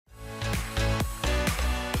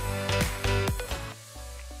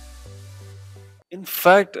In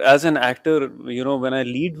fact, as an actor, when I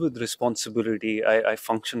lead with responsibility, I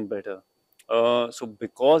function better. So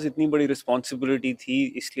because इतनी बड़ी responsibility थी,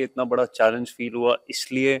 इसलिए इतना बड़ा challenge feel हुआ,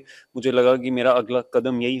 इसलिए मुझे लगा कि मेरा अगला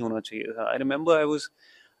कदम यही होना चाहिए था. I remember I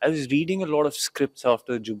was reading a lot of scripts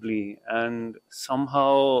after Jubilee, and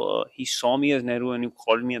somehow he saw me as Nehru and he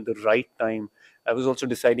called me at the right time. I was also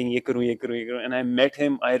deciding ये करूँ, ये करूँ, ये करूँ, and I met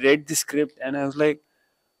him. I read the script and I was like,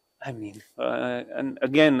 I mean, and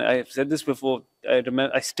again, I've said this before.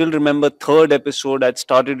 I still remember third episode. I'd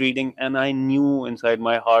started reading, and I knew inside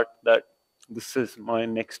my heart that this is my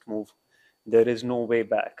next move. There is no way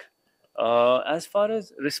back. As far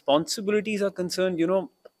as responsibilities are concerned,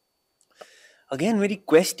 again, मेरी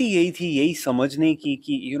quest ही यही थी, यही समझने की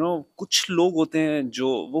कि कुछ लोग होते हैं जो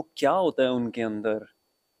वो क्या होता है उनके अंदर,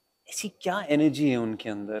 ऐसी क्या एनर्जी है उनके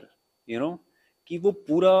अंदर, कि वो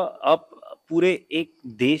पूरा आप पूरे एक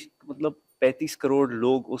देश मतलब 35 करोड़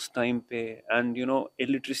लोग उस टाइम पे, and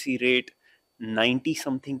illiteracy rate 90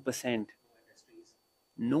 something percent,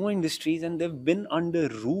 no industries, and Dev bin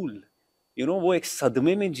under rule. वो एक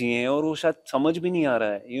सदमे में जिए हैं और वो शायद समझ भी नहीं आ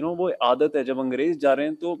रहा है. वो आदत है, जब अंग्रेज जा रहे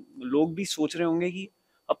हैं तो लोग भी सोच रहे होंगे कि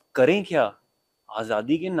अब करें क्या,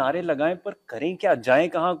 आजादी के नारे लगाएं पर करें क्या, जाएं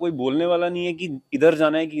कहाँ, कोई बोलने वाला नहीं है कि इधर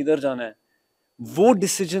जाना है कि इधर जाना है. वो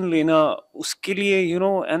डिसीजन लेना, उसके लिए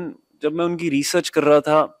एंड जब मैं उनकी रिसर्च कर रहा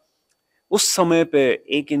था उस समय पे,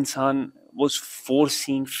 एक इंसान was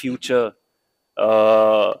foreseeing future.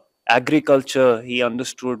 Agriculture, he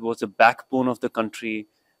understood, was the backbone of the country.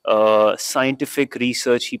 Scientific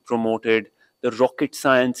research he promoted, the rocket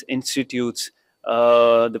science institutes,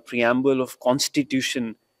 the preamble of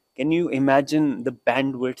constitution. Can you imagine the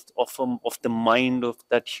bandwidth of the mind of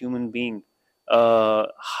that human being?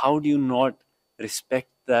 How do you not respect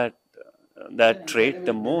that trait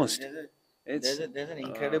the most? There's an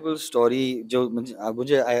incredible story जो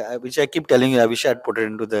which I keep telling you. I wish I had put it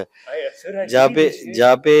into the जहाँ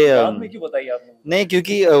पे नहीं,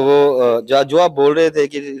 क्योंकि वो जो आप बोल रहे थे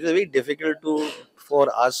कि it's very difficult for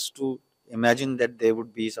us to imagine that there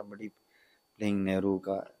would be somebody playing Nehru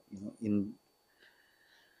का in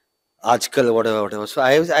आजकल whatever. So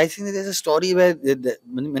I think there's a story where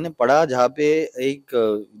मैंने पढ़ा जहाँ पे एक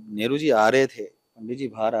नेहरू जी आ रहे थे, पंडित जी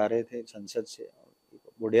बाहर आ रहे थे संसद से,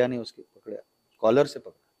 बुढ़िया ने उसके पकड़ा, कॉलर से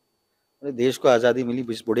पकड़ा. अरे देश को आज़ादी मिली,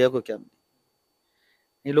 इस बुढ़िया को क्या मिली?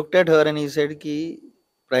 He looked at her and he said कि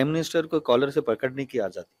प्राइम मिनिस्टर को कॉलर से पकड़ने की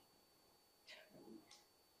आज़ादी.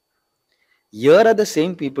 Here are the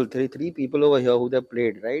same people, three people over here who they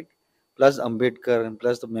played, right? Plus Ambedkar and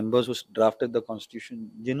plus the members who drafted the constitution,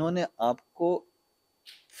 जिन्होंने आपको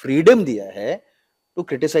freedom दिया है to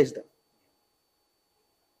criticize them.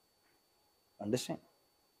 Understand?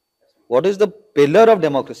 What is the pillar of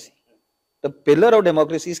democracy? The pillar of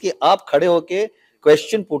democracy is कि आप खड़े होके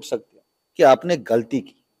question पूछ सकते हो कि आपने गलती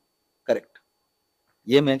की, correct?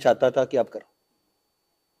 ये मैं चाहता था कि आप करो,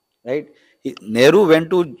 right? Nehru went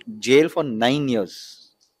to jail for 9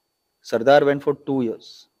 years. Sardar went for 2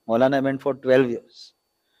 years. Maulana went for 12 years.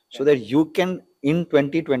 So that you can in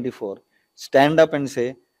 2024 stand up and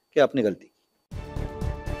say कि आपने गलती की.